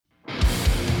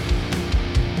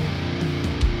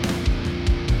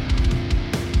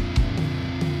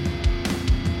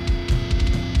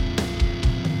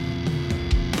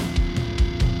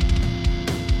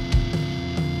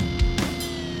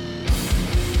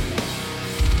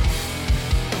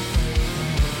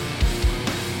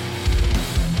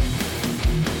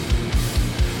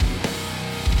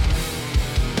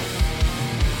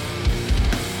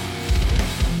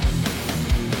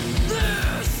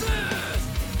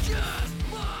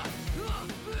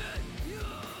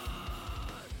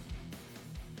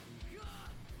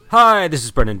Hi, this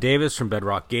is Brendan Davis from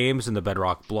Bedrock Games and the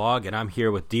Bedrock blog, and I'm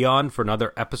here with Dion for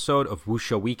another episode of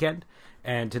Wuxia Weekend.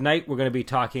 And tonight we're going to be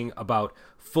talking about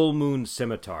Full Moon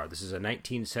Scimitar. This is a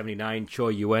 1979 Choi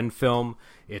Yuen film.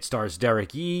 It stars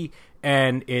Derek Yee,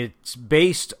 and it's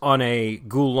based on a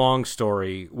Gulong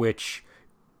story, which,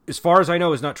 as far as I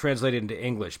know, is not translated into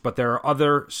English. But there are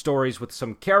other stories with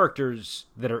some characters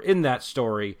that are in that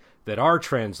story that are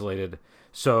translated.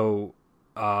 So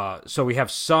we have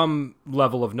some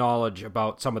level of knowledge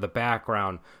about some of the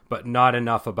background, but not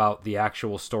enough about the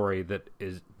actual story that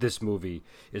this movie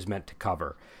is meant to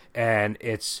cover. And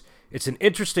it's an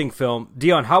interesting film.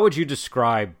 Dion, how would you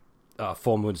describe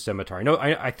Full Moon Scimitar?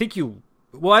 I think you.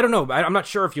 Well, I don't know. I'm not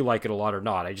sure if you like it a lot or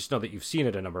not. I just know that you've seen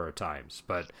it a number of times.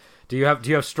 But do you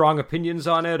have strong opinions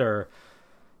on it, or?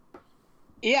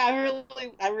 Yeah,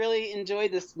 I really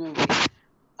enjoyed this movie.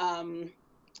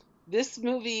 This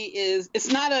movie it's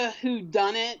not a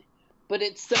whodunit, but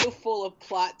it's so full of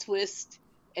plot twist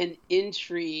and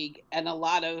intrigue and a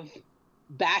lot of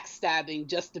backstabbing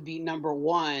just to be number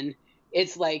one.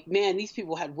 It's like, man, these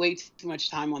people had way too much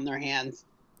time on their hands.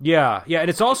 Yeah, and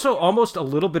it's also almost a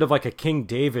little bit of like a King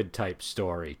David type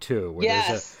story too, where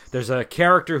Yes. there's a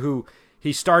character who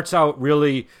he starts out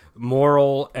really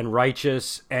moral and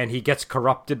righteous, and he gets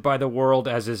corrupted by the world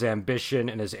as his ambition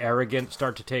and his arrogance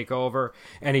start to take over,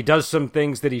 and he does some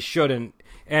things that he shouldn't,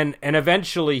 and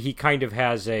eventually he kind of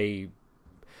has he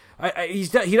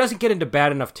doesn't get into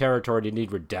bad enough territory to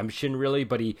need redemption really,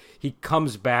 but he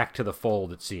comes back to the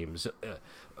fold, it seems,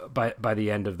 by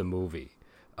the end of the movie.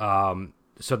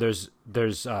 So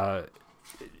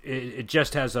it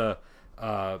just has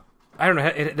I don't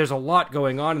know. There's a lot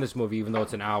going on in this movie, even though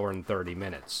it's an hour and 30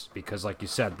 minutes. Because, like you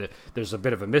said, there's a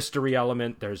bit of a mystery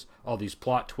element. There's all these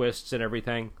plot twists and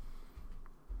everything.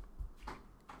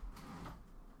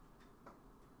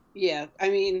 Yeah, I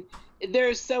mean,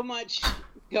 there's so much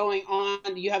going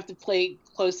on. You have to pay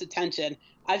close attention.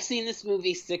 I've seen this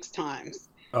movie 6 times.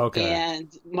 Okay.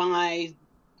 And my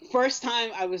first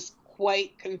time, I was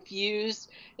quite confused,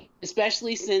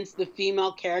 especially since the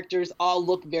female characters all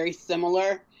look very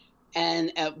similar.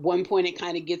 And at one point it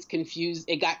kind of gets confused.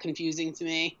 It got confusing to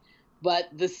me. But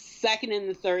the second and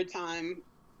the third time,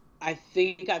 I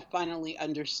think I finally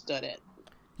understood it.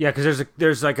 Yeah, because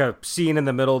there's like a scene in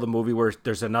the middle of the movie where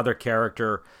there's another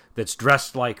character that's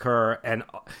dressed like her, and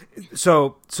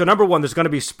so number one, there's going to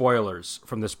be spoilers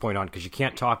from this point on because you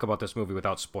can't talk about this movie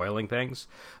without spoiling things.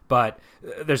 But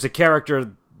there's a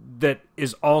character that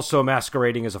is also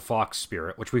masquerading as a fox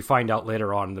spirit, which we find out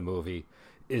later on in the movie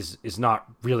is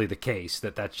not really the case.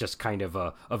 That's just kind of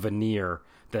a veneer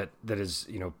that is,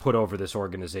 put over this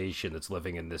organization that's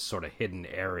living in this sort of hidden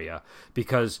area.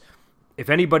 Because if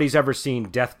anybody's ever seen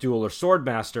Death Duel or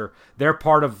Swordmaster, they're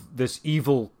part of this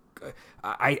evil.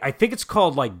 I think it's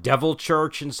called like Devil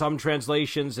Church in some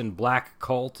translations and Black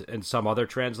Cult in some other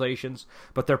translations,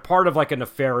 but they're part of like a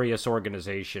nefarious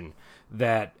organization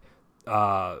that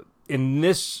in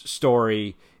this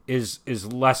story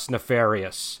is less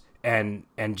nefarious and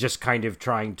just kind of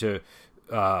trying to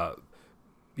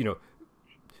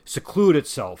seclude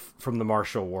itself from the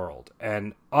martial world.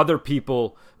 And other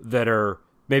people that are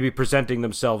maybe presenting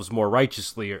themselves more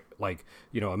righteously, like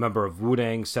a member of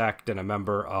Wudang sect and a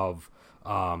member of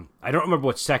I don't remember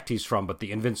what sect he's from, but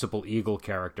the Invincible Eagle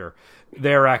character,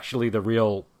 they're actually the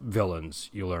real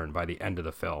villains, you learn by the end of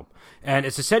the film. And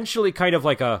it's essentially kind of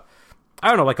like a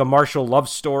martial love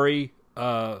story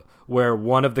where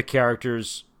one of the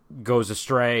characters goes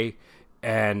astray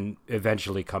and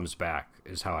eventually comes back,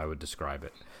 is how I would describe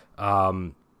it.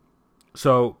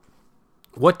 So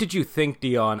what did you think,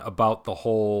 Dion, about the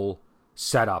whole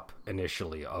setup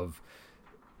initially of,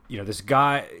 this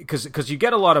guy? Because you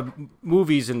get a lot of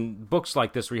movies and books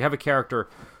like this where you have a character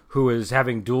who is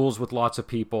having duels with lots of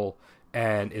people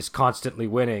and is constantly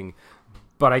winning.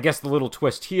 But I guess the little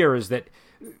twist here is that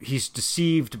he's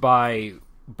deceived by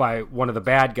one of the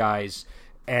bad guys,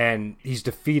 and he's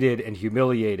defeated and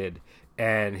humiliated,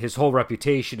 and his whole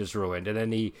reputation is ruined. And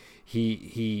then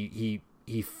he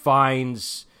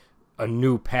finds a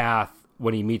new path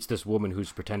when he meets this woman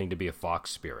who's pretending to be a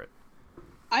fox spirit.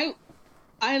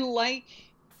 I like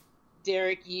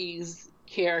Derek Yee's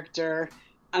character,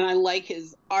 and I like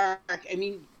his arc. I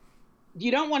mean,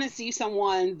 you don't want to see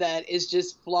someone that is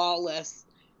just flawless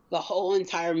the whole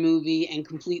entire movie and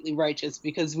completely righteous,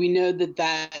 because we know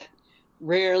that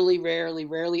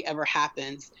rarely ever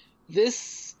happens.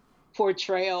 This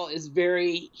portrayal is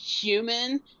very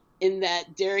human in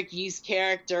that Derek Yee's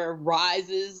character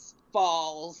rises,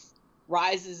 falls,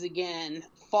 rises again,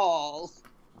 falls,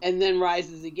 and then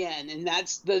rises again. And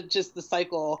that's just the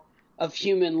cycle of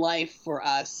human life for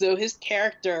us. So his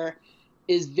character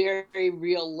is very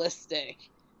realistic.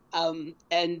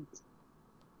 And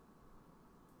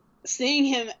seeing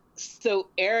him so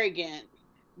arrogant,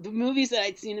 the movies that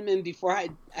I'd seen him in before I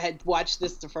had watched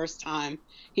this the first time,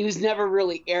 he was never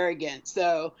really arrogant.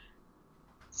 So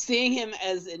seeing him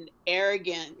as an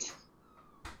arrogant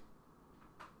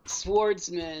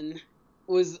swordsman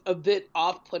was a bit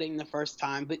off-putting the first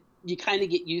time, but you kind of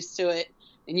get used to it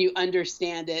and you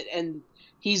understand it, and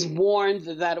he's warned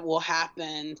that it will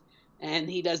happen, and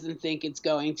he doesn't think it's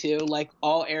going to, like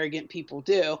all arrogant people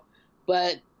do.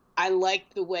 But I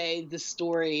like the way the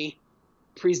story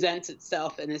presents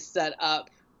itself and is set up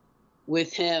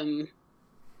with him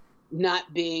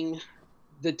not being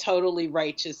the totally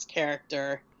righteous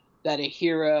character that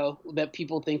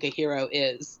people think a hero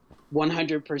is.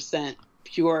 100%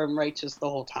 pure and righteous the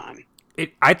whole time.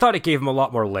 I thought it gave him a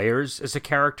lot more layers as a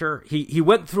character. He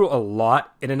went through a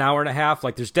lot in an hour and a half.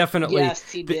 Like, there's definitely... Yes,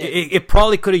 he did. It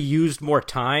probably could have used more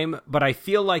time, but I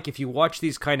feel like if you watch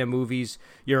these kind of movies,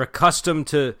 you're accustomed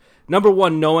to, number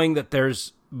one, knowing that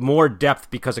there's more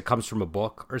depth because it comes from a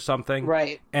book or something.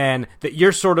 Right. And that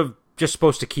you're sort of just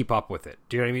supposed to keep up with it.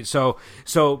 Do you know what I mean?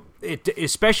 So it,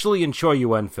 especially in Choi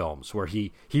Yuen films, where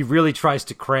he really tries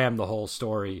to cram the whole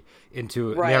story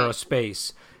into a narrow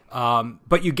space.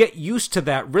 But you get used to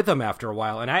that rhythm after a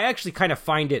while, and I actually kind of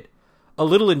find it a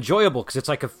little enjoyable because it's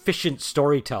like efficient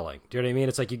storytelling. Do you know what I mean?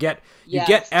 It's like you get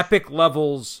epic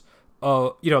levels.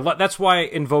 That's why I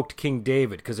invoked King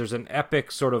David, because there's an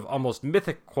epic sort of almost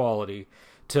mythic quality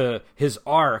to his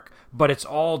arc, but it's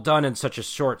all done in such a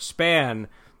short span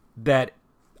that,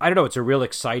 I don't know, it's a real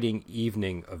exciting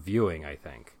evening of viewing, I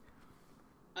think.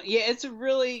 Yeah, it's a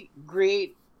really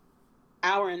great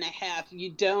hour and a half. You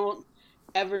don't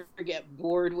ever get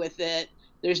bored with it.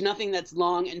 There's nothing that's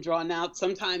long and drawn out.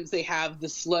 Sometimes they have the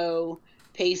slow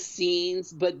paced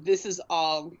scenes, but this is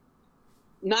all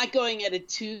not going at a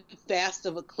too fast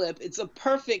of a clip. It's a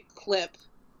perfect clip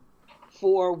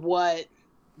for what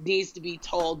needs to be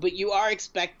told, but you are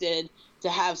expected to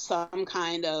have some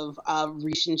kind of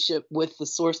relationship with the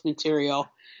source material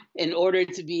in order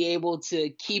to be able to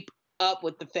keep up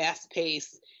with the fast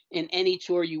pace in any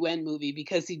Choi Yuen movie,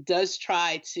 because he does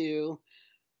try to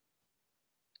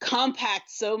compact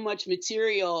so much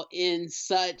material in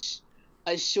such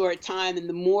a short time. And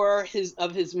the more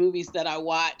of his movies that I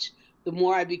watch, the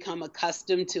more I become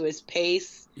accustomed to his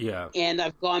pace. Yeah. And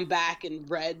I've gone back and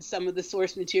read some of the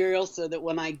source material so that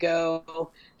when I go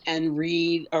and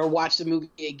read or watch the movie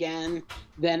again,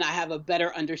 then I have a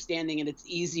better understanding and it's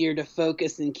easier to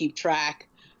focus and keep track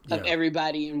of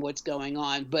everybody and what's going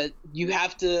on. But you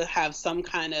have to have some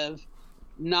kind of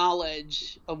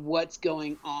knowledge of what's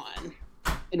going on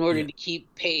in order to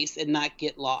keep pace and not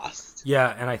get lost.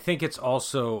 Yeah, and I think it's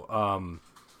also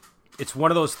it's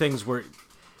one of those things where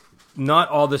not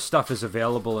all this stuff is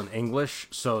available in English,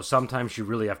 so sometimes you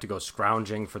really have to go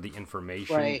scrounging for the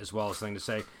information as well as something to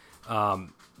say.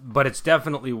 But it's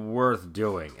definitely worth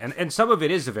doing. And some of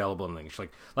it is available in English.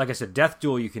 Like I said, Death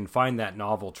Duel, you can find that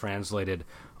novel translated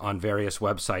on various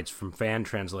websites from fan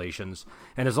translations.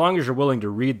 And as long as you're willing to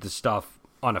read the stuff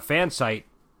on a fan site,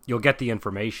 you'll get the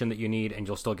information that you need and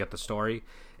you'll still get the story.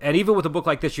 And even with a book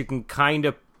like this, you can kind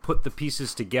of put the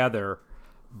pieces together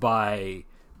by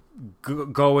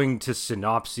going to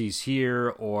synopses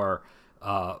here or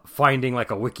finding like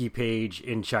a wiki page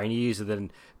in Chinese and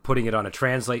then putting it on a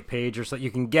translate page or so. You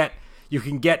can get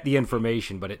the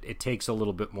information, but it takes a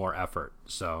little bit more effort.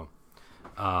 So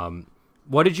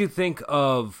what did you think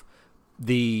of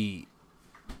the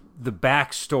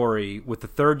backstory with the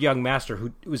third young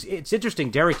master it's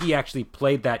interesting, Derek Yee actually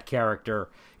played that character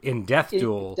in Death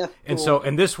Duel. And so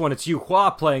in this one it's Yu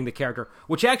Hua playing the character,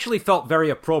 which actually felt very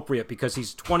appropriate because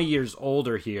he's 20 years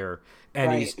older here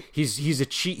and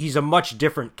he's a much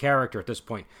different character at this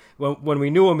point. When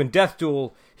we knew him in Death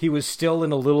Duel, he was still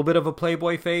in a little bit of a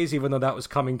playboy phase, even though that was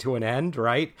coming to an end,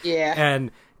 right? Yeah.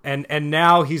 And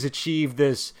now he's achieved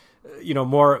this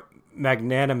more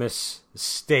magnanimous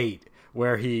state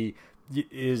where he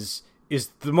is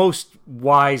the most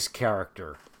wise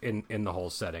character in the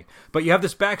whole setting. But you have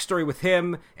this backstory with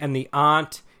him and the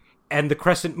aunt and the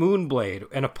Crescent Moon Blade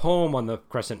and a poem on the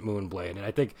Crescent Moon Blade. And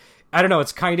I think, I don't know,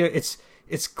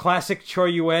 it's classic Choi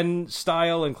Yuen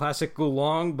style and classic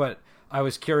Gulong, but I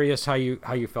was curious how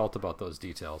you felt about those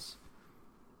details.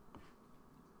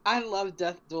 I love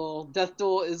Death Duel. Death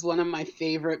Duel is one of my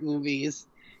favorite movies.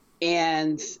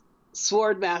 And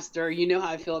Swordmaster, you know how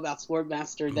I feel about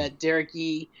Swordmaster, that Derek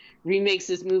Yee remakes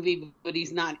this movie, but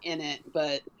he's not in it.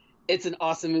 But it's an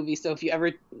awesome movie. So if you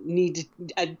ever need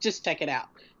to, just check it out.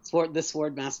 The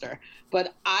Swordmaster.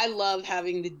 But I love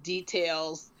having the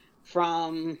details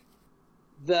from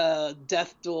the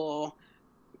death duel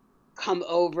come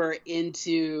over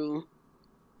into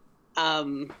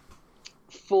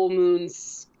Full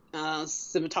Moon's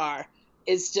Scimitar.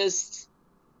 It's just,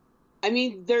 I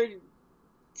mean, they're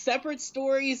separate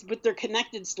stories, but they're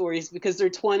connected stories because they're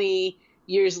 20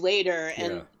 years later,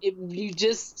 and it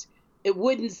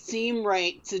wouldn't seem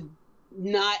right to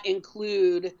not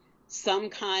include some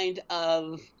kind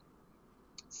of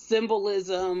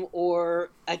symbolism or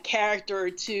a character or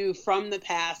two from the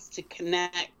past to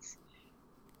connect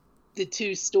the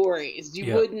two stories.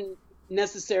 You wouldn't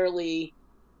necessarily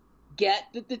get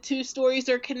that the two stories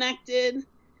are connected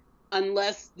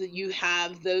unless you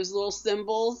have those little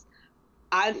symbols.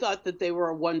 I thought that they were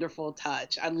a wonderful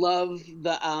touch. I love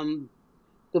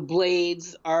the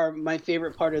blades are my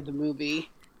favorite part of the movie.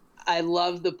 I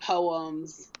love the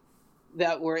poems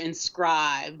that were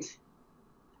inscribed,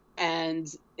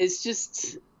 and it's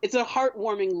a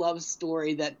heartwarming love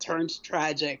story that turns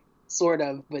tragic, sort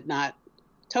of, but not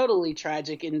totally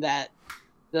tragic in that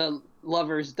the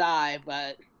lovers die,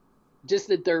 but just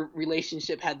that their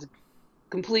relationship had to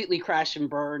completely crash and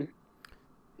burn.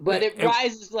 But it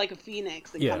rises like a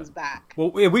phoenix and comes back.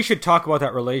 Well, we should talk about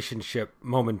that relationship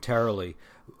momentarily.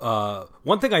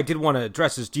 One thing I did want to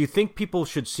address is, do you think people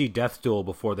should see Death Duel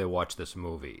before they watch this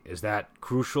movie? Is that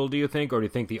crucial, do you think? Or do you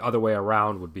think the other way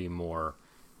around would be more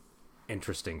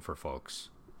interesting for folks?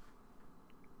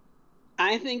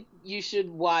 I think you should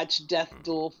watch Death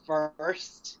Duel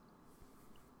first.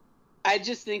 I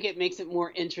just think it makes it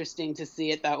more interesting to see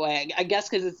it that way. I guess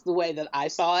because it's the way that I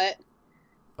saw it.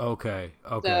 Okay.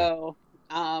 So,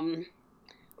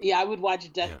 I would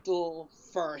watch Death Duel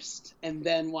first and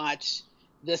then watch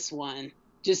this one,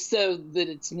 just so that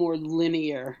it's more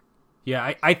linear.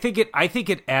 Yeah, I think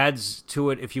it adds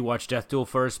to it if you watch Death Duel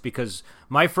first, because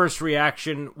my first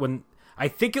reaction when I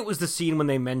think it was the scene when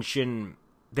they mentioned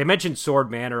Sword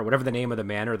Manor, or whatever the name of the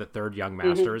manor that Third Young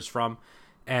Master is from,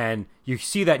 and you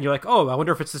see that and you're like, oh, I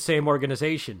wonder if it's the same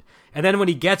organization. And then when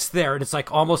he gets there and it's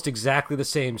like almost exactly the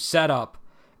same setup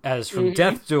as from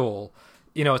Death Duel,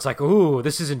 it's like, ooh,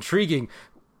 this is intriguing.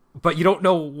 But you don't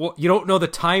know the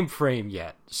time frame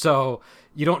yet, so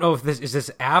you don't know if is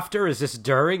this after, is this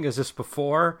during, is this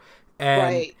before,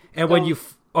 and when you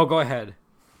go ahead.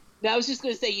 I was just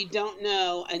going to say you don't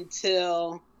know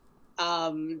until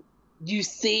you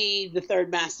see the Third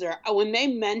Master. When they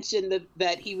mentioned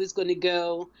that he was going to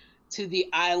go to the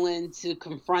island to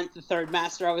confront the Third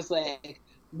Master, I was like,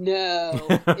 no,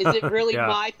 is it really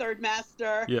my Third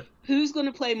Master? Yeah. Who's going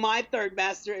to play my Third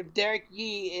Master if Derek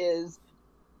Yee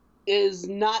is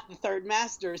not the Third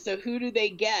Master? So who do they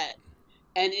get?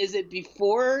 And is it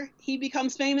before he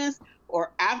becomes famous,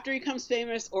 or after he becomes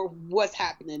famous, or what's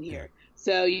happening here?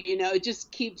 So it just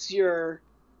keeps you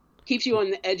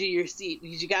on the edge of your seat,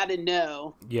 because you got to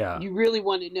know. Yeah, you really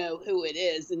want to know who it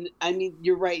is. And I mean,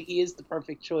 you're right, he is the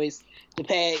perfect choice to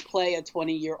play a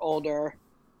 20-year older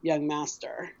young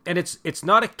master. And it's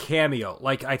not a cameo.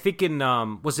 Like, I think in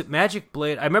was it Magic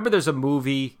Blade? I remember there's a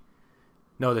movie.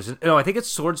 No, I think it's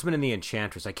Swordsman and the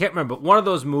Enchantress. I can't remember, but one of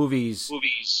those movies.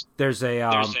 There's a.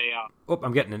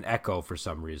 I'm getting an echo for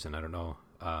some reason. I don't know.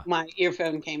 My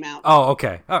earphone came out. Oh,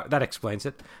 okay. Oh, that explains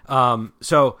it.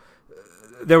 So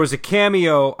there was a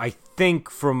cameo, I think,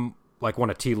 from like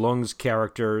one of T. Lung's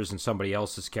characters and somebody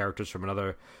else's characters from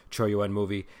another Chou Yuen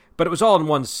movie, but it was all in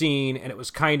one scene, and it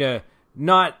was kind of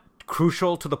not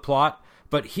crucial to the plot.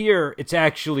 But here, it's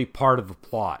actually part of the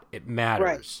plot. It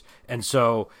matters, right. And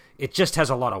so it just has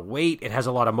a lot of weight. It has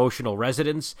a lot of emotional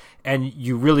resonance, and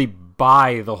you really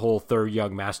buy the whole Third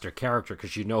Young Master character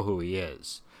because you know who he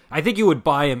is. I think you would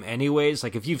buy him anyways.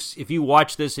 Like if you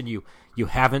watch this and you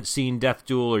haven't seen Death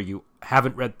Duel, or you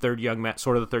haven't read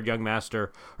Sword of the Third Young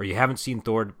Master, or you haven't seen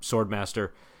Swordmaster,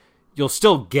 you'll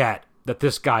still get that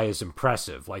this guy is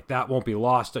impressive. Like, that won't be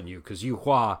lost on you, because Yu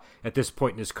Hua at this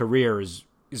point in his career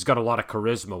he's got a lot of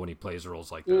charisma when he plays roles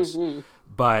like this. Mm-hmm.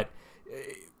 But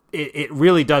it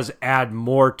really does add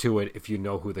more to it if you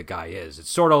know who the guy is. It's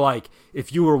sort of like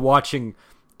if you were watching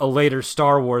a later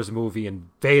Star Wars movie and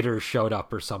Vader showed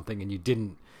up or something, and you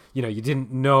didn't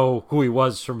know who he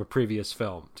was from a previous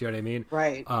film. Do you know what I mean?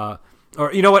 Right.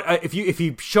 Or you know what? If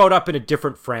he showed up in a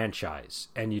different franchise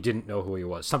and you didn't know who he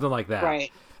was, something like that.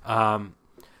 Right.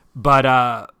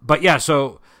 But yeah.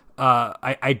 So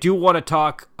I do want to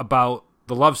talk about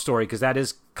the love story, because that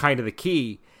is kind of the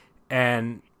key,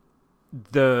 and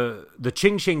the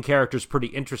Ching Ching character is pretty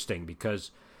interesting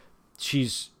because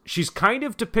she's kind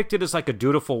of depicted as like a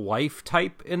dutiful wife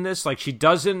type in this. Like, she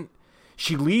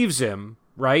she leaves him,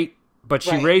 right? But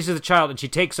she Right. raises the child and she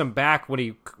takes him back when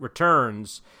he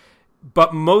returns.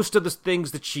 But most of the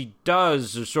things that she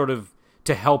does are sort of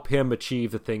to help him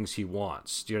achieve the things he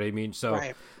wants. Do you know what I mean? So,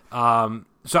 Right.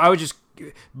 so I would just,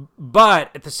 but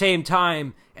at the same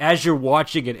time, as you're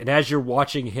watching it and as you're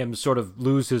watching him sort of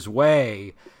lose his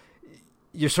way,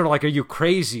 you're sort of like, are you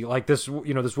crazy? Like this,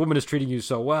 this woman is treating you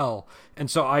so well. And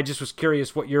so I just was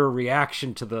curious what your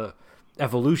reaction to the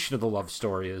evolution of the love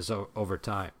story is over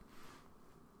time.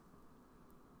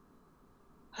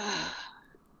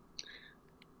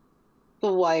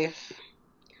 The wife.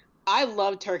 I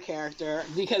loved her character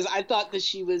because I thought that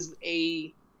she was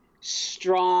a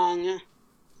strong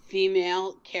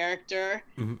female character.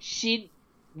 Mm-hmm. She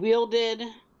wielded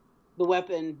the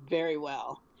weapon very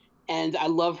well, and I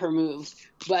love her moves.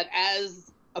 But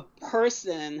as a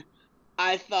person,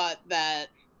 I thought that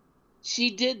she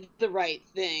did the right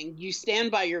thing. You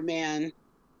stand by your man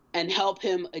and help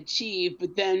him achieve,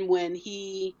 but then when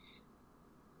he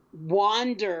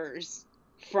wanders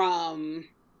from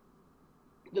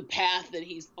the path that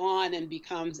he's on and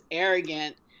becomes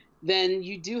arrogant, then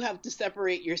you do have to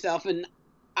separate yourself. And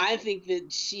I think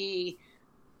that she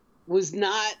was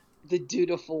not the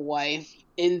dutiful wife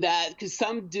in that, because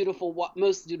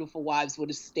most dutiful wives would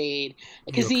have stayed,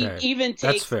 because Okay. he even That's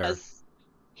takes fair.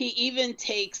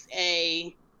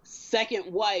 a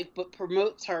second wife but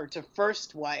promotes her to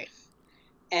first wife,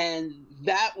 and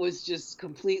that was just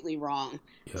completely wrong.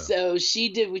 Yeah. So she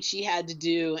did what she had to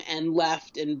do and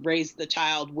left and raised the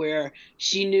child where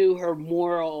she knew her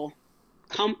moral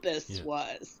compass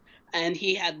was, and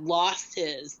he had lost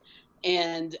his.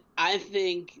 And I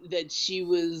think that she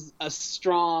was a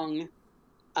strong,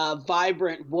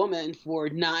 vibrant woman for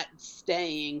not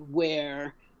staying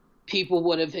where people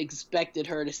would have expected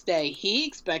her to stay. He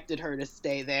expected her to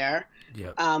stay there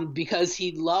because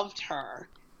he loved her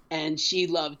and she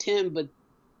loved him, but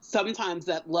sometimes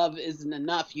that love isn't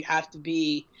enough. You have to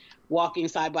be walking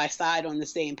side by side on the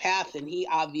same path, and he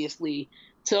obviously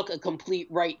took a complete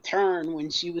right turn when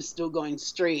she was still going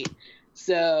straight.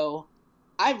 So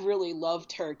I really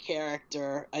loved her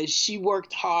character. She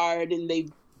worked hard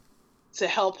to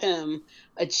help him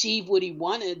achieve what he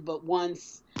wanted, but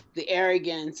once the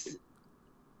arrogance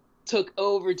took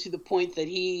over to the point that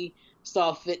he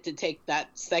saw fit to take that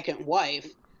second wife,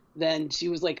 then she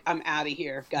was like, I'm out of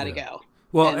here, gotta go.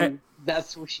 Well, and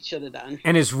that's what she should have done.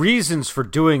 And his reasons for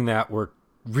doing that were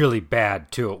really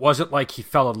bad too. It wasn't like he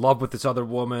fell in love with this other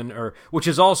woman, which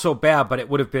is also bad, but it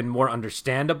would have been more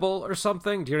understandable or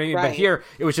something. Do you know what I mean? Right. But here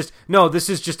it was just, no, this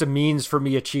is just a means for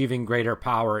me achieving greater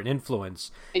power and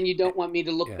influence. And you don't want me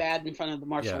to look bad in front of the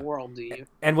martial world, do you?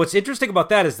 And what's interesting about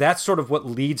that is that's sort of what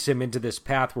leads him into this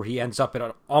path where he ends up in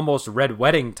an almost Red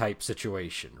Wedding type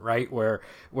situation, right? Where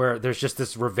there's just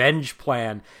this revenge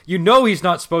plan. You know, he's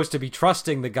not supposed to be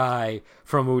trusting the guy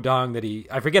from Wudang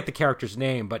I forget the character's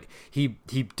name, but he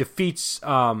defeats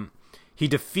the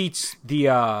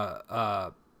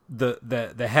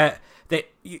head.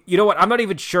 You know what? I'm not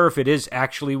even sure if it is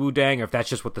actually Wudang or if that's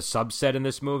just what the sub said in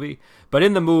this movie. But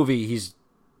in the movie, he's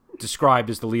described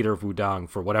as the leader of Wudang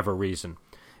for whatever reason,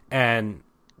 and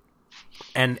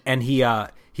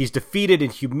he's defeated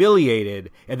and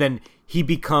humiliated, and then he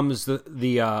becomes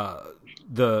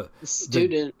the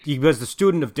student. He was the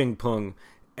student of Ding Peng,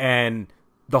 and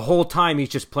the whole time he's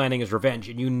just planning his revenge,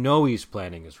 and you know he's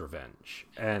planning his revenge.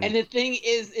 And the thing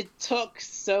is, it took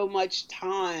so much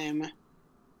time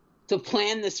to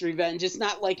plan this revenge. It's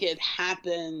not like it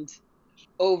happened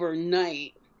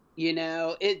overnight, you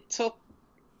know? It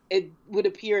would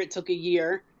appear it took a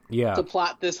year to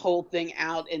plot this whole thing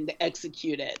out and to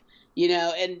execute it, you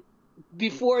know? And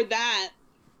before that,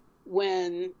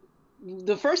 when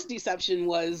the first deception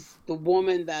was the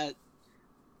woman that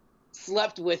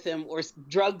slept with him or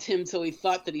drugged him till he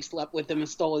thought that he slept with him and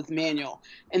stole his manual.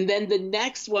 And then the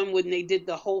next one, when they did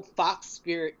the whole fox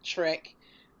spirit trick,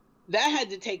 that had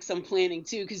to take some planning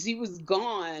too, because he was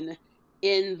gone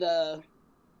in the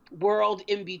world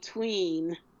in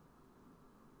between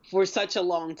for such a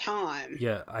long time.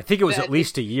 Yeah, I think it was at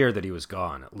least a year that he was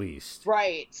gone, at least.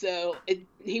 Right. So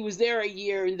he was there a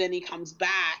year, and then he comes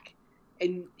back,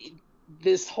 and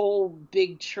this whole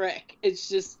big trick. It's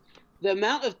just the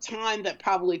amount of time that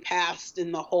probably passed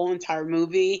in the whole entire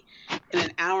movie in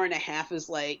an hour and a half is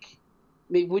like,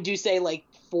 I mean, would you say like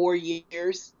 4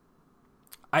 years?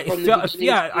 I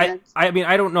mean,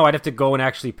 I don't know. I'd have to go and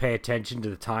actually pay attention to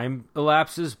the time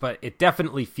elapses, but it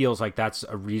definitely feels like that's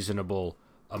a reasonable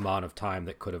amount of time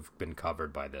that could have been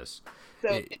covered by this.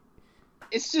 So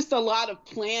it's just a lot of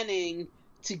planning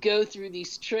to go through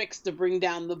these tricks to bring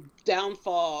down the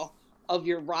downfall of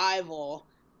your rival,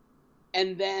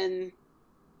 and then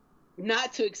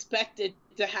not to expect it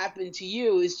to happen to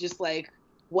you is just like,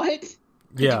 what?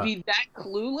 Could you Yeah. be that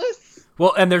clueless?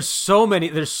 Well, and there's so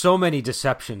many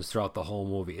deceptions throughout the whole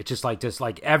movie. It's just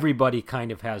like everybody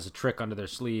kind of has a trick under their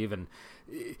sleeve, and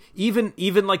even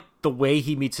like the way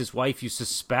he meets his wife, you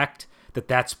suspect that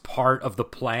that's part of the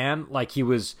plan. Like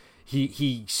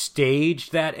he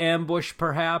staged that ambush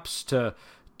perhaps to.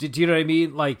 Do you know what I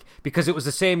mean? Like, because it was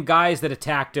the same guys that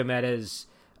attacked him at his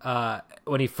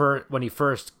when he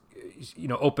first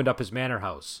opened up his manor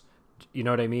house. You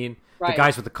know what I mean? Right. The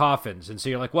guys with the coffins. And so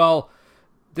you're like, well,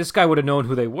 this guy would have known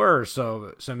who they were,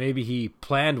 so maybe he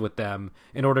planned with them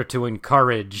in order to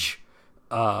encourage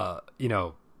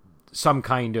some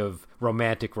kind of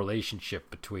romantic relationship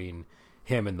between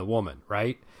him and the woman,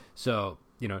 right? So,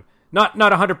 not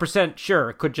 100% sure.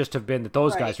 It could just have been that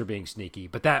those guys were being sneaky,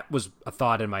 but that was a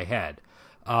thought in my head.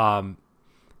 And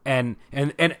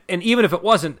even if it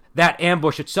wasn't, that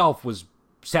ambush itself was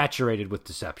saturated with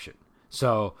deception.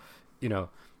 So,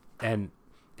 and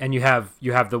you have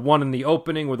the one in the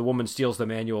opening where the woman steals the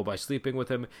manual by sleeping with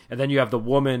him, and then you have the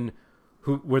woman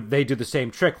where they do the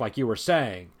same trick, like you were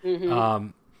saying,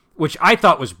 which I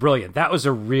thought was brilliant. That was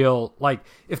a real, like,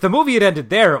 if the movie had ended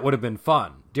there, it would have been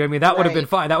fun. Do you know what I mean? That would have been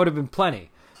fine. That would have been plenty,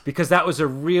 because that was a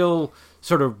real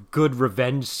sort of good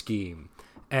revenge scheme,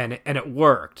 and it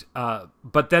worked.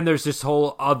 But then there's this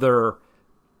whole other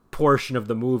portion of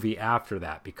the movie after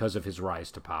that because of his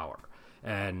rise to power,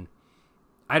 and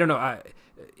I don't know.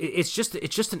 It's just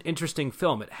an interesting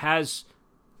film. It has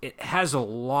a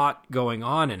lot going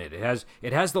on in it. It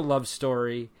has the love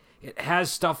story. It has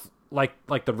stuff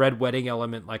like the red wedding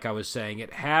element, like I was saying.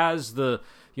 It has the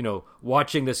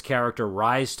watching this character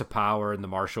rise to power in the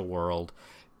martial world,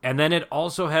 and then it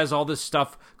also has all this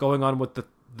stuff going on with the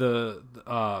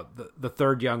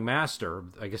third young master,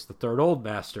 I guess the third old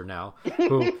master now,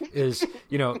 who is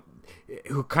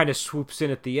who kind of swoops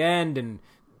in at the end, and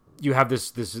you have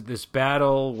this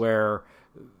battle where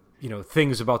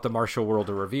things about the martial world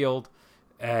are revealed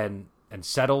and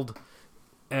settled.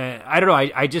 I don't know.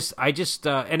 I just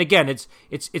and again, it's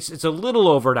a little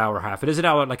over an hour and a half. It is an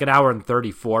hour and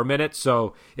 34 minutes.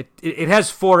 So it has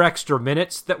 4 extra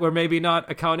minutes that we're maybe not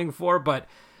accounting for, but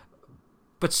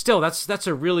still, that's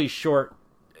a really short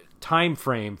time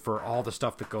frame for all the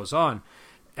stuff that goes on.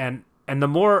 And the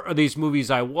more of these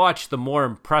movies I watch, the more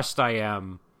impressed I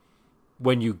am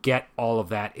when you get all of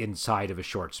that inside of a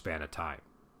short span of time.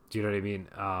 Do you know what I mean?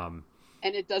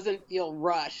 And it doesn't feel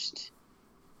rushed,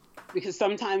 because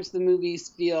sometimes the movies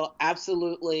feel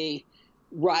absolutely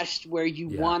rushed, where you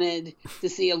wanted to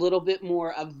see a little bit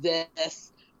more of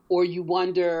this, or you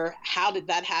wonder, how did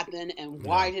that happen, and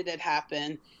why did it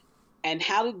happen, and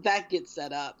how did that get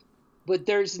set up? But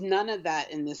there's none of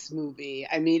that in this movie.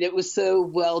 I mean, it was so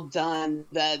well done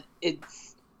that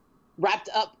it's wrapped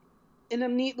up in a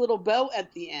neat little bow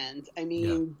at the end. I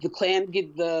mean, the clan,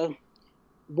 the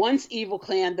once evil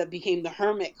clan that became the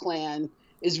Hermit clan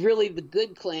is really the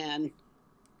good clan,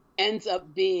 ends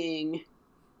up being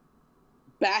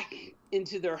back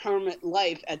into their hermit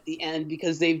life at the end,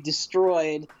 because they've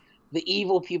destroyed the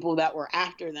evil people that were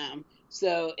after them.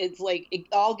 So it's like it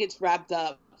all gets wrapped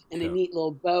up in a neat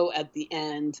little bow at the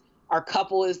end. Our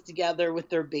couple is together with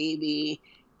their baby,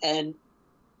 and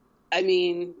I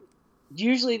mean,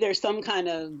 usually there's some kind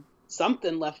of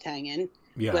something left hanging,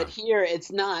 but here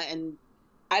it's not. And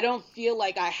I don't feel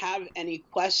like I have any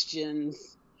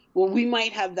questions. Well, we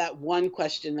might have that one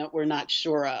question that we're not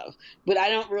sure of, but I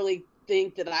don't really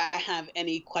think that I have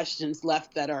any questions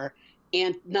left that are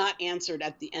not answered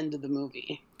at the end of the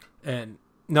movie. And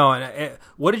no, and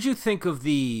what did you think of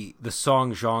the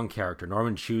Song Jiang character,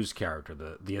 Norman Chu's character,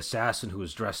 the assassin who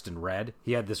was dressed in red?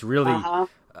 He had this really,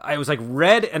 it was like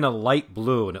red and a light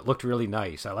blue, and it looked really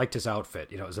nice. I liked his outfit.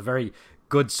 It was a very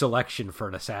good selection for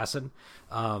an assassin.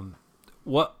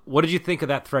 What did you think of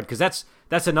that thread? Because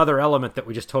that's another element that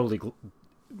we just totally,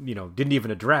 didn't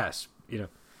even address.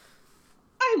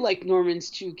 I like Norman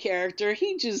Chu character.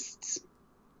 He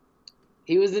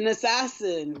was an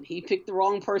assassin. He picked the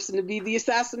wrong person to be the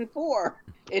assassin for.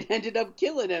 It ended up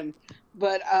killing him.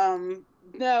 But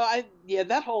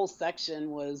that whole section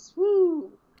was Well,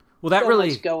 that so really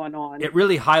much going on. It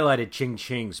really highlighted Ching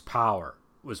Ching's power.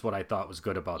 Was what I thought was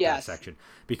good about that section,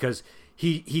 because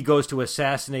he goes to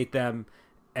assassinate them,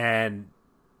 and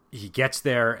he gets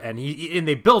there, and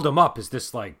they build him up as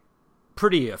this like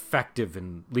pretty effective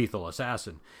and lethal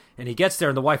assassin, and he gets there,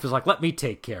 and the wife is like, "Let me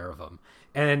take care of him,"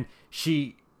 and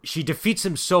she defeats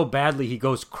him so badly he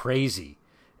goes crazy,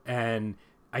 and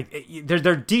there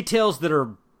are details that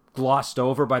are glossed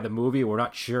over by the movie. We're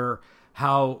not sure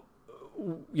how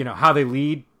they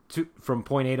lead from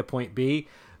point A to point B.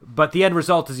 But the end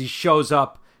result is he shows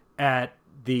up at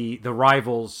the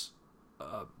rival's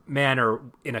manor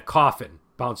in a coffin,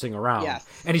 bouncing around. Yes.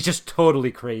 And he's just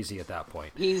totally crazy at that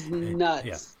point. He's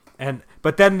nuts. Yeah.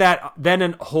 But then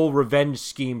a whole revenge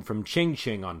scheme from Ching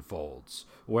Ching unfolds,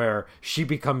 where she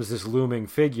becomes this looming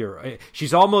figure.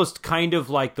 She's almost kind of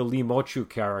like the Lee Mochu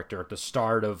character at the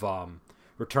start of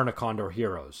Return of Condor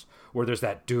Heroes, where there's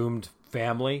that doomed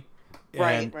family.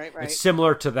 Right. It's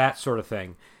similar to that sort of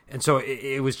thing. And so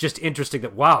it was just interesting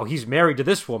that, wow, he's married to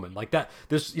this woman. Like that,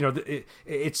 this,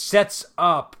 it sets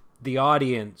up the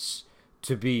audience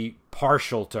to be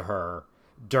partial to her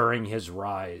during his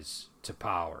rise to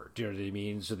power. Do you know what I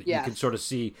mean? So that you can sort of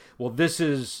see, well, this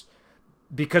is,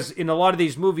 because in a lot of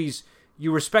these movies,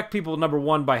 you respect people, number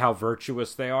one, by how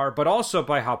virtuous they are, but also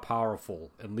by how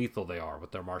powerful and lethal they are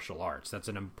with their martial arts. There's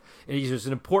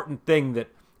an important thing that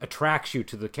attracts you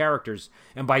to the characters.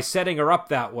 And by setting her up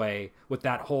that way with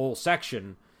that whole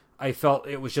section, I felt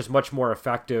it was just much more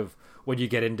effective when you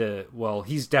get into, well,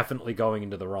 he's definitely going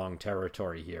into the wrong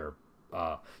territory here.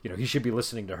 He should be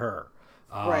listening to her.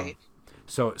 Right.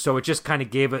 So it just kind of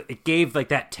gave like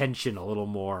that tension a little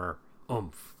more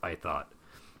oomph, I thought.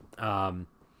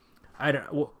 I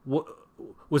don't.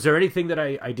 Was there anything that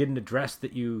I didn't address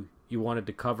that you wanted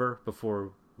to cover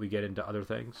before we get into other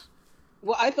things?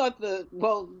 Well, I thought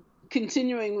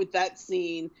continuing with that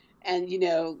scene, and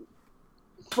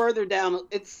further down,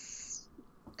 it's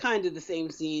kind of the same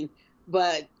scene,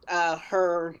 but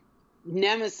her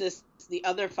nemesis, the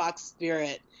other fox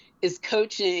spirit, is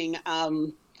coaching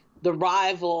the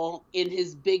rival in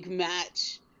his big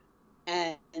match,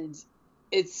 and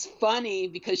it's funny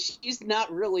because she's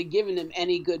not really giving him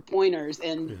any good pointers,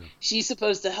 and she's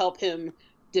supposed to help him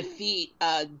defeat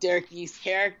Derek Yee's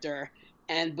character.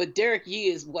 But Derek Yee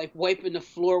is like wiping the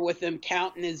floor with him,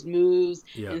 counting his moves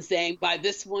and saying, by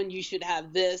this one, you should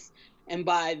have this. And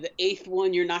by the 8th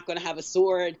one, you're not going to have a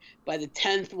sword. By the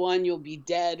 10th one, you'll be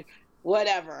dead,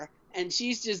 whatever. And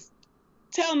she's just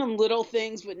telling him little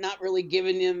things, but not really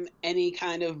giving him any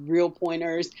kind of real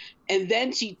pointers. And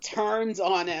then she turns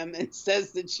on him and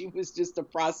says that she was just a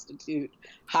prostitute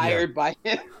hired by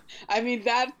him. I mean,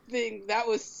 that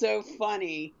was so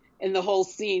funny in the whole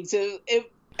scene. So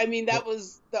that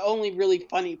was the only really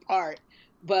funny part,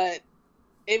 but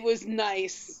it was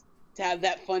nice to have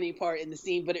that funny part in the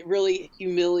scene, but it really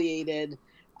humiliated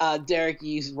Derek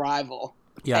Yee's rival.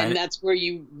 Yeah, and that's where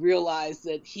you realize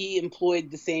that he employed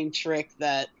the same trick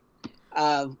that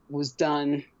was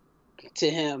done to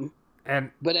him,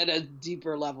 but at a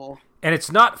deeper level. And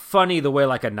it's not funny the way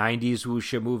like a 90s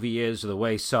wuxia movie is, or the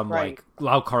way some like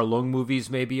Lau Kar Lung movies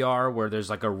maybe are, where there's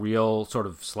like a real sort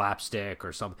of slapstick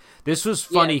or something. This was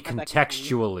funny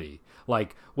contextually.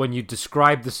 Like when you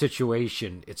describe the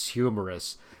situation, it's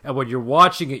humorous. And when you're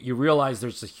watching it, you realize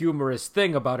there's a humorous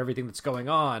thing about everything that's going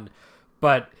on,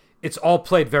 but it's all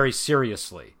played very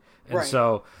seriously. And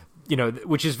so,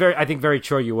 which is I think very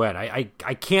Chou Yuen. I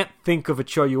can't think of a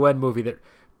Chou Yuen movie that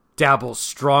dabbles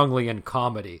strongly in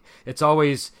comedy. It's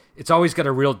always got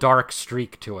a real dark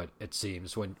streak to it. It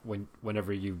seems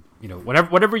whenever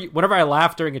I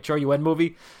laugh during a Chou Yuen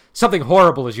movie, something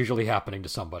horrible is usually happening to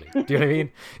somebody. Do you know what I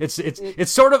mean?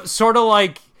 It's sort of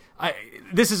like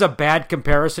this is a bad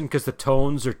comparison because the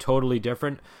tones are totally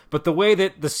different. But the way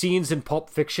that the scenes in Pulp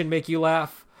Fiction make you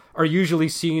laugh are usually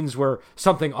scenes where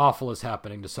something awful is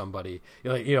happening to somebody.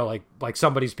 Like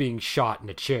somebody's being shot in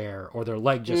a chair, or their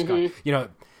leg just got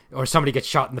or somebody gets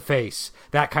shot in the face,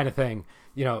 that kind of thing.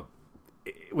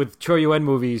 With Chou Yuen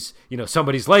movies,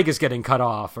 somebody's leg is getting cut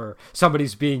off, or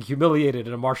somebody's being humiliated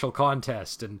in a martial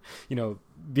contest, and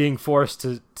being forced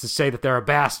to say that they're a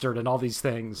bastard and all these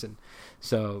things. And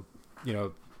so,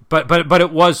 but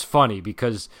it was funny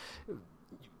because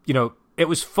it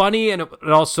was funny, and it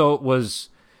also was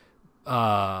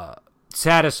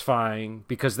satisfying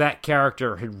because that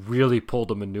character had really pulled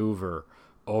a maneuver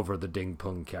over the Ding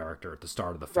Peng character at the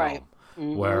start of the film,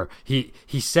 where he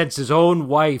sends his own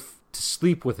wife to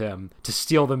sleep with him to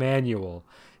steal the manual,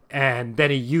 and then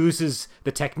he uses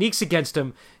the techniques against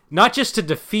him, not just to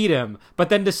defeat him, but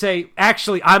then to say,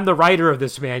 actually, I'm the writer of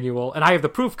this manual, and I have the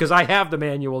proof because I have the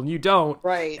manual and you don't.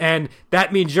 Right. And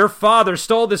that means your father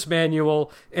stole this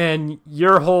manual, and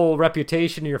your whole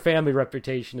reputation and your family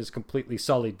reputation is completely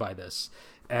sullied by this.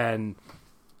 And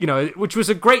which was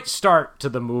a great start to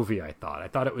the movie, I thought.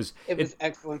 It was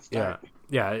excellent start.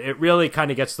 Yeah, it really kind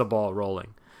of gets the ball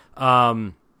rolling.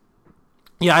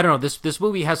 I don't know. This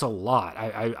movie has a lot.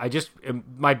 I just,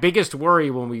 my biggest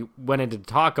worry when we went in to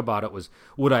talk about it was,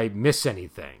 would I miss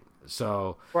anything?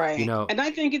 So, and I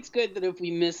think it's good that if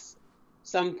we miss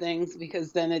some things,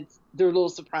 because then they're little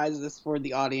surprises for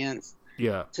the audience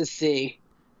to see.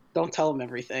 Don't tell them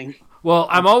everything. Well,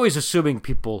 I'm always assuming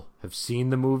people have seen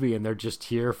the movie and they're just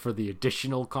here for the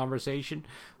additional conversation.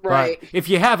 Right. But if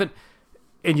you haven't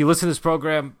and you listen to this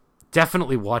program,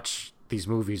 definitely watch these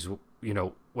movies,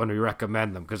 when we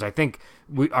recommend them, because I think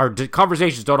our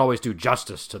conversations don't always do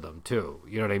justice to them too.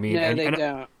 You know what I mean? No, they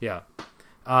don't. Yeah.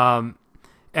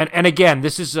 And again,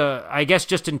 this is I guess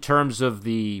just in terms of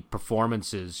the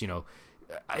performances,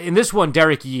 in this one,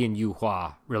 Derek Yee and Yu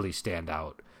Hua really stand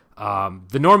out.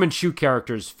 The Norman Shu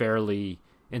character is fairly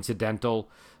incidental.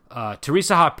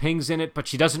 Teresa Ha Ping's in it, but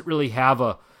she doesn't really have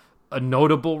a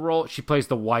notable role. She plays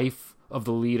the wife of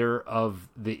the leader of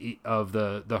the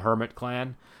Hermit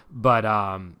clan, but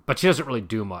she doesn't really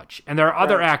do much. And there are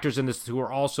other actors in this who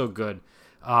are also good.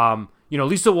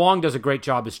 Lisa Wong does a great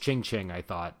job as Ching Ching, I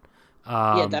thought.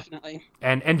 Yeah, definitely.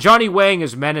 And Johnny Wang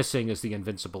is menacing as the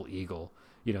Invincible Eagle.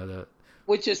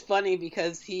 Which is funny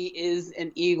because he is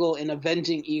an eagle, an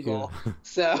avenging eagle. Yeah.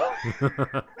 So.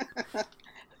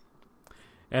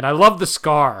 And I love the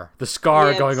scar. The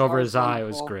scar going over his eye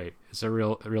wonderful. Was great. It's a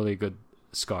really good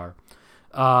scar.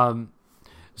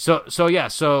 So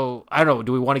I don't know.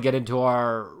 Do we want to get into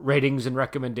our ratings and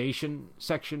recommendation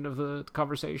section of the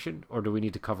conversation, or do we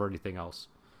need to cover anything else?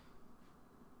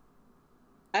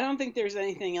 I don't think there's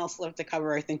anything else left to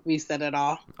cover. I think we said it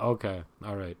all. Okay.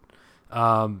 All right.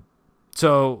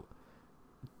 So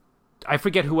I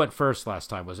forget who went first last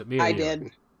time. Was it me or I you?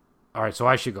 did. All right. So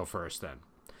I should go first then.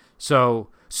 So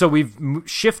we've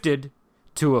shifted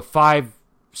to a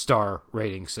 5-star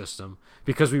rating system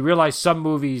because we realized some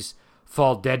movies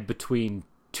fall dead between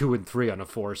 2 and 3 on a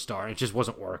 4-star. And it just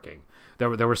wasn't working. There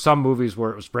were some movies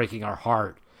where it was breaking our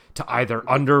heart to either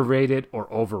underrate it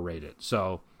or overrate it.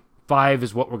 So 5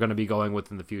 is what we're going to be going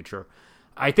with in the future.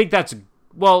 I think that's,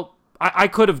 well, I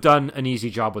could have done an easy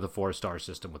job with a 4-star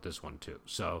system with this one too.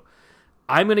 So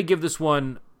I'm going to give this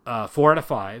one 4 out of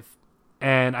 5.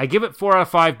 And I give it 4 out of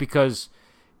 5 because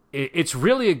it's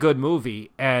really a good movie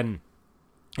and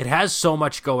it has so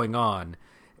much going on.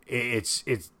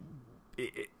 It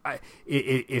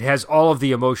has all of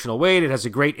the emotional weight. It has a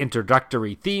great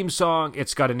introductory theme song.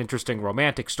 It's got an interesting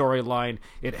romantic storyline.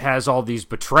 It has all these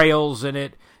betrayals in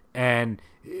it. And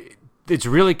it's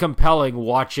really compelling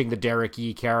watching the Derek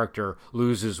Yee character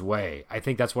lose his way. I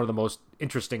think that's one of the most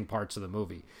interesting parts of the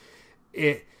movie.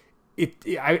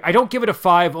 I don't give it a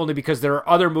 5 only because there are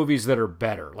other movies that are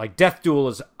better. Like Death Duel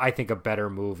is, I think, a better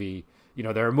movie.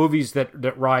 There are movies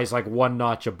that rise like one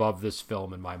notch above this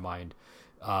film in my mind,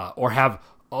 or have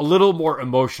a little more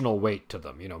emotional weight to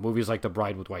them. Movies like The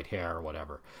Bride with White Hair or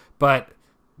whatever. But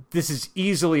this is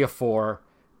easily a 4,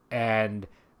 and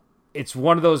it's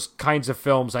one of those kinds of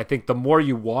films. I think the more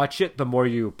you watch it, the more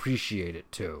you appreciate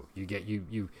it too.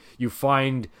 You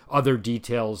find other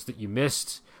details that you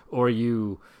missed, or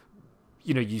you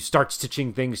start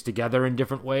stitching things together in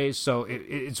different ways. So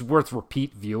it's worth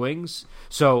repeat viewings.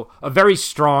 So a very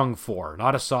strong 4,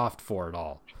 not a soft 4 at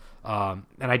all. And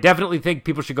I definitely think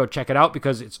people should go check it out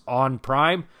because it's on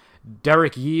Prime.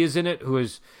 Derek Yee is in it, who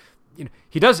is,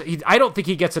 I don't think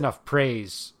he gets enough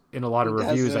praise in a lot of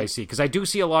reviews I see, because I do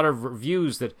see a lot of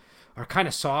reviews that are kind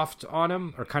of soft on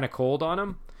him or kind of cold on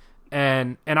him,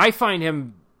 and I find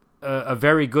him a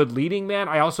very good leading man.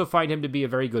 I also find him to be a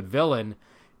very good villain,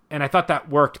 and I thought that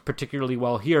worked particularly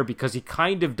well here because he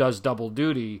kind of does double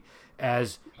duty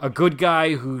as a good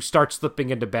guy who starts slipping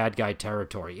into bad guy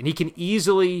territory, and he can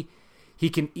easily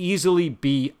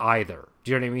be either.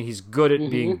 Do you know what I mean? He's good at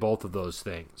being both of those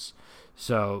things.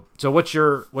 So what's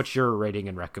your rating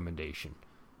and recommendation?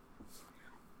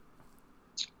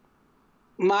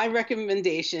 My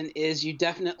recommendation is you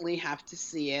definitely have to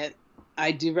see it.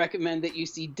 I do recommend that you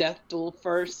see Death Duel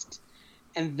first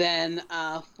and then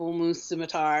Full Moon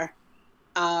Scimitar.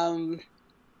 I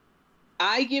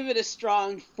give it a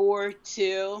strong 4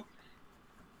 too.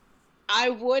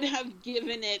 I would have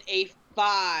given it a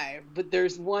 5, but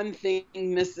there's one thing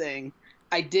missing.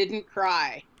 I didn't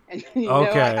cry. And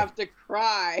I have to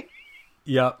cry.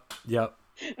 Yep.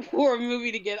 For a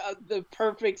movie to get the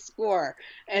perfect score.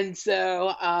 And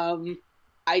so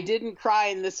I didn't cry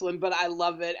in this one, but I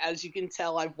love it. As you can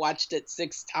tell, I've watched it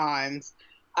 6 times.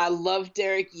 I love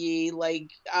Derek Yee.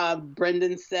 Like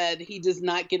Brendan said, he does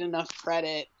not get enough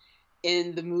credit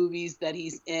in the movies that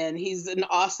he's in. He's an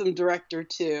awesome director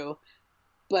too.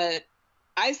 But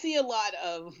I see a lot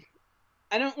of,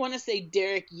 I don't want to say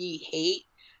Derek Yee hate,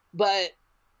 but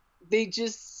they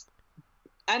just,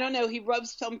 I don't know. He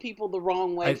rubs some people the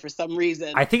wrong way for some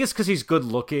reason. I think it's because he's good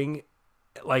looking.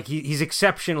 Like he's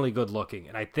exceptionally good looking.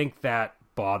 And I think that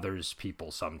bothers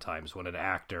people sometimes when an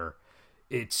actor,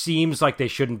 it seems like they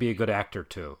shouldn't be a good actor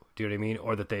too. Do you know what I mean?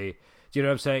 Or that they Do you know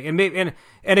what I'm saying? And maybe,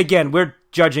 and again, we're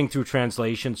judging through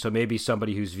translation, so maybe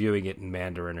somebody who's viewing it in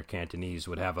Mandarin or Cantonese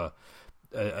would have a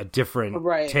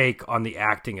different take on the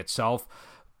acting itself.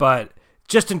 But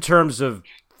just in terms of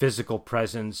physical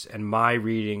presence and my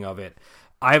reading of it,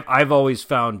 I've always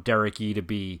found Derek Yee to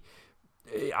be.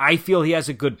 I feel he has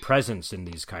a good presence in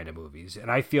these kind of movies, and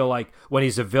I feel like when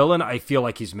he's a villain, I feel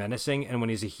like he's menacing, and when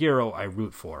he's a hero, I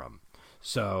root for him.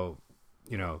 So,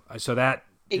 so that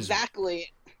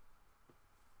exactly.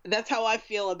 That's how I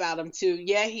feel about him too.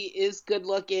 Yeah, he is good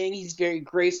looking. He's very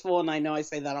graceful, and I know I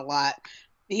say that a lot.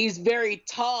 He's very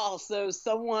tall, so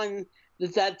someone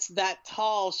that's that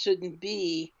tall shouldn't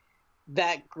be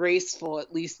that graceful,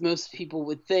 at least most people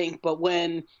would think. But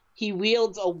when he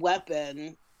wields a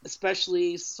weapon,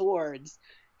 especially swords,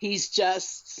 he's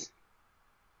just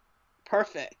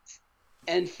perfect.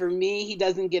 And for me, he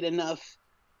doesn't get enough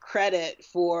credit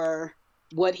for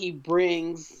what he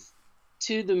brings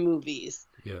to the movies.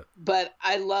 Yeah. But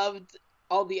I loved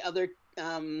all the other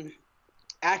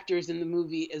actors in the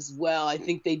movie as well. I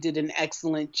think they did an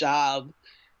excellent job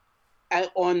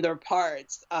on their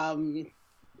parts.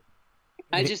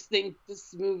 I just think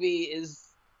this movie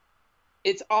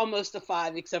it's almost a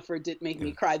 5, except for it didn't make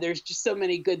me cry. There's just so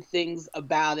many good things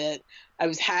about it. I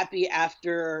was happy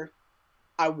after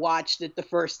I watched it the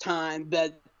first time,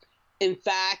 but in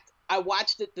fact, I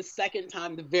watched it the second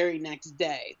time the very next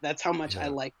day. That's how much I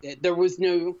liked it. There was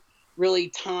no really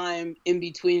time in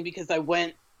between because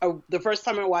the first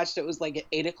time I watched it was like at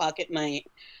 8:00 at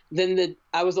night. Then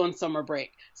I was on summer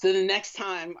break. So the next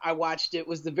time I watched it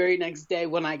was the very next day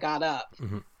when I got up,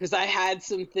 because I had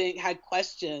had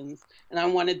questions and I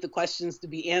wanted the questions to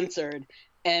be answered,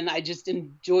 and I just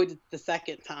enjoyed it the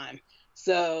second time.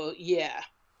 So yeah,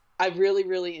 I really,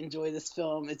 really enjoy this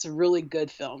film. It's a really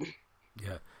good film.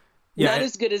 Yeah. Not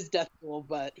as good as Death Duel,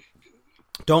 but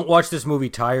don't watch this movie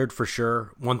tired for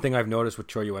sure. One thing I've noticed with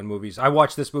Choi Yuen movies, I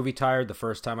watched this movie tired the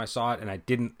first time I saw it, and it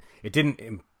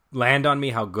didn't land on me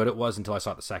how good it was until I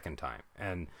saw it the second time.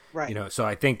 And so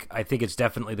I think it's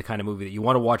definitely the kind of movie that you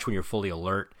want to watch when you're fully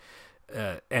alert.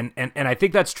 And I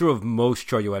think that's true of most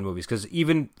Choi Yuen movies, because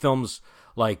even films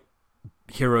like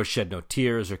Heroes Shed No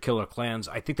Tears or Killer Klowns,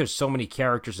 I think there's so many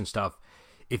characters and stuff.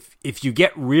 If you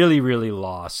get really, really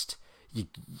lost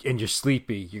and you're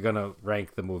sleepy, you're going to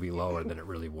rank the movie lower than it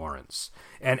really warrants.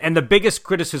 And the biggest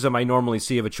criticism I normally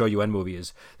see of a Choi Yuen movie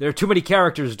is there are too many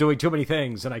characters doing too many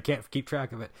things and I can't keep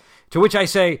track of it. To which I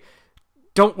say,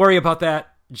 don't worry about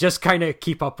that. Just kind of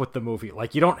keep up with the movie.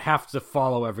 Like, you don't have to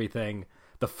follow everything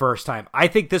the first time. I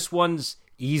think this one's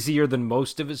easier than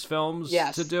most of his films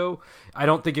to do. I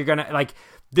don't think you're going to, like,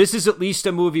 this is at least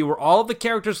a movie where all of the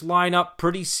characters line up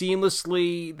pretty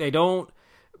seamlessly.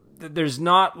 There's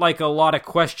not like a lot of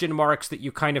question marks that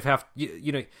you kind of have,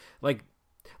 like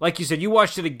you said, you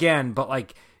watched it again, but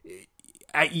like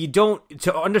you don't,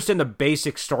 to understand the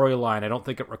basic storyline, I don't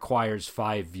think it requires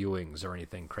 5 viewings or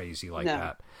anything crazy like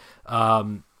that.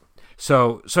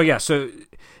 So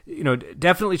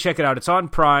definitely check it out. It's on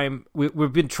Prime.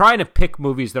 We've been trying to pick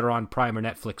movies that are on Prime or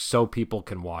Netflix so people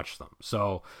can watch them.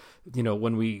 So,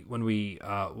 when we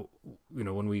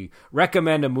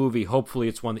recommend a movie, hopefully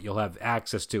it's one that you'll have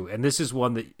access to. And this is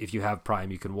one that if you have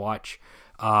Prime, you can watch.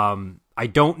 I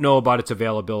don't know about its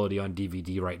availability on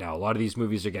DVD right now. A lot of these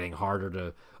movies are getting harder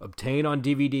to obtain on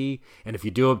DVD. And if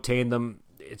you do obtain them,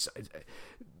 it's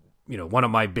one of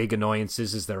my big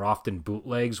annoyances is they're often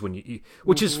bootlegs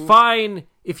which is fine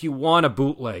if you want a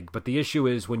bootleg. But the issue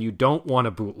is when you don't want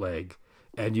a bootleg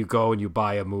and you go and you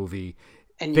buy a movie,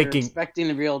 and you're expecting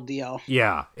the real deal.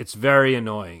 Yeah, it's very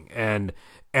annoying. And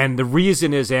the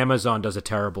reason is Amazon does a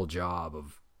terrible job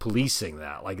of policing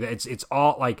that. Like, it's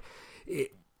all like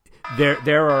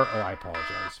there are. Oh, I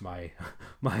apologize.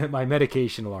 My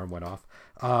medication alarm went off.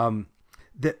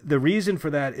 The reason for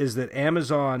that is that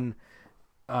Amazon,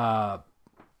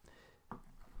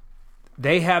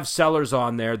 they have sellers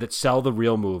on there that sell the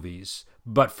real movies.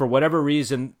 But for whatever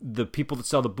reason, the people that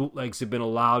sell the bootlegs have been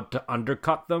allowed to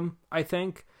undercut them, I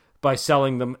think, by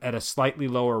selling them at a slightly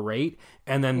lower rate,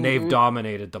 and then they've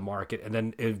dominated the market. And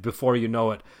then before you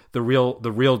know it, the real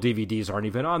DVDs aren't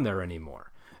even on there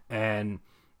anymore. And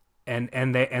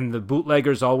the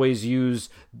bootleggers always use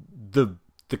the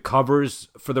covers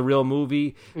for the real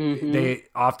movie. They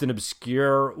often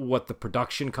obscure what the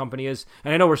production company is.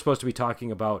 And I know we're supposed to be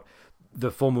talking about the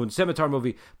Full Moon Scimitar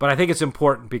movie, but I think it's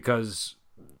important because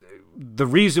the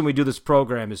reason we do this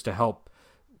program is to help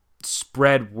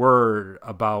spread word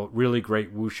about really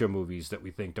great wuxia movies that we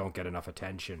think don't get enough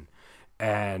attention.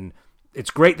 And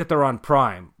it's great that they're on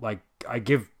Prime. Like, I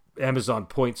give Amazon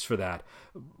points for that,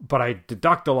 but I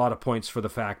deduct a lot of points for the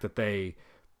fact that they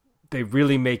they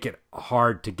really make it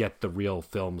hard to get the real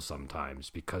film sometimes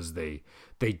because they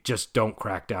just don't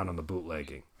crack down on the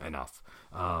bootlegging enough.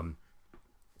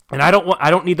 And I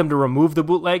don't need them to remove the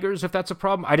bootleggers if that's a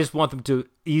problem. I just want them to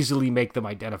easily make them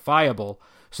identifiable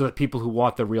so that people who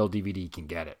want the real DVD can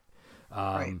get it.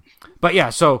 Right. But yeah,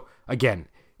 so again,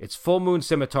 it's Full Moon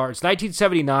Scimitar. It's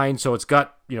 1979, so it's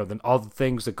got all the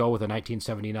things that go with a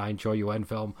 1979 Zhou Yuen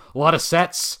film. A lot of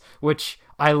sets, which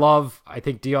I love. I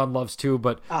think Dion loves too.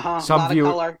 But some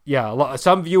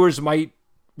viewers might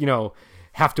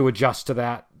have to adjust to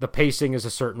that. The pacing is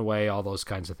a certain way, all those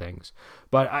kinds of things.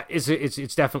 But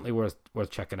it's definitely worth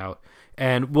checking out.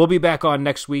 And we'll be back on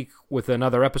next week with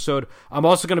another episode. I'm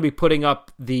also going to be putting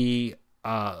up this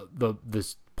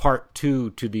part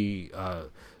 2 to the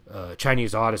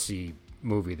Chinese Odyssey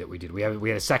movie that we did. We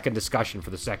had a second discussion for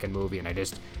the second movie, and I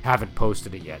just haven't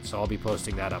posted it yet. So I'll be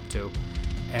posting that up too.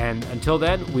 And until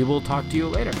then, we will talk to you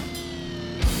later.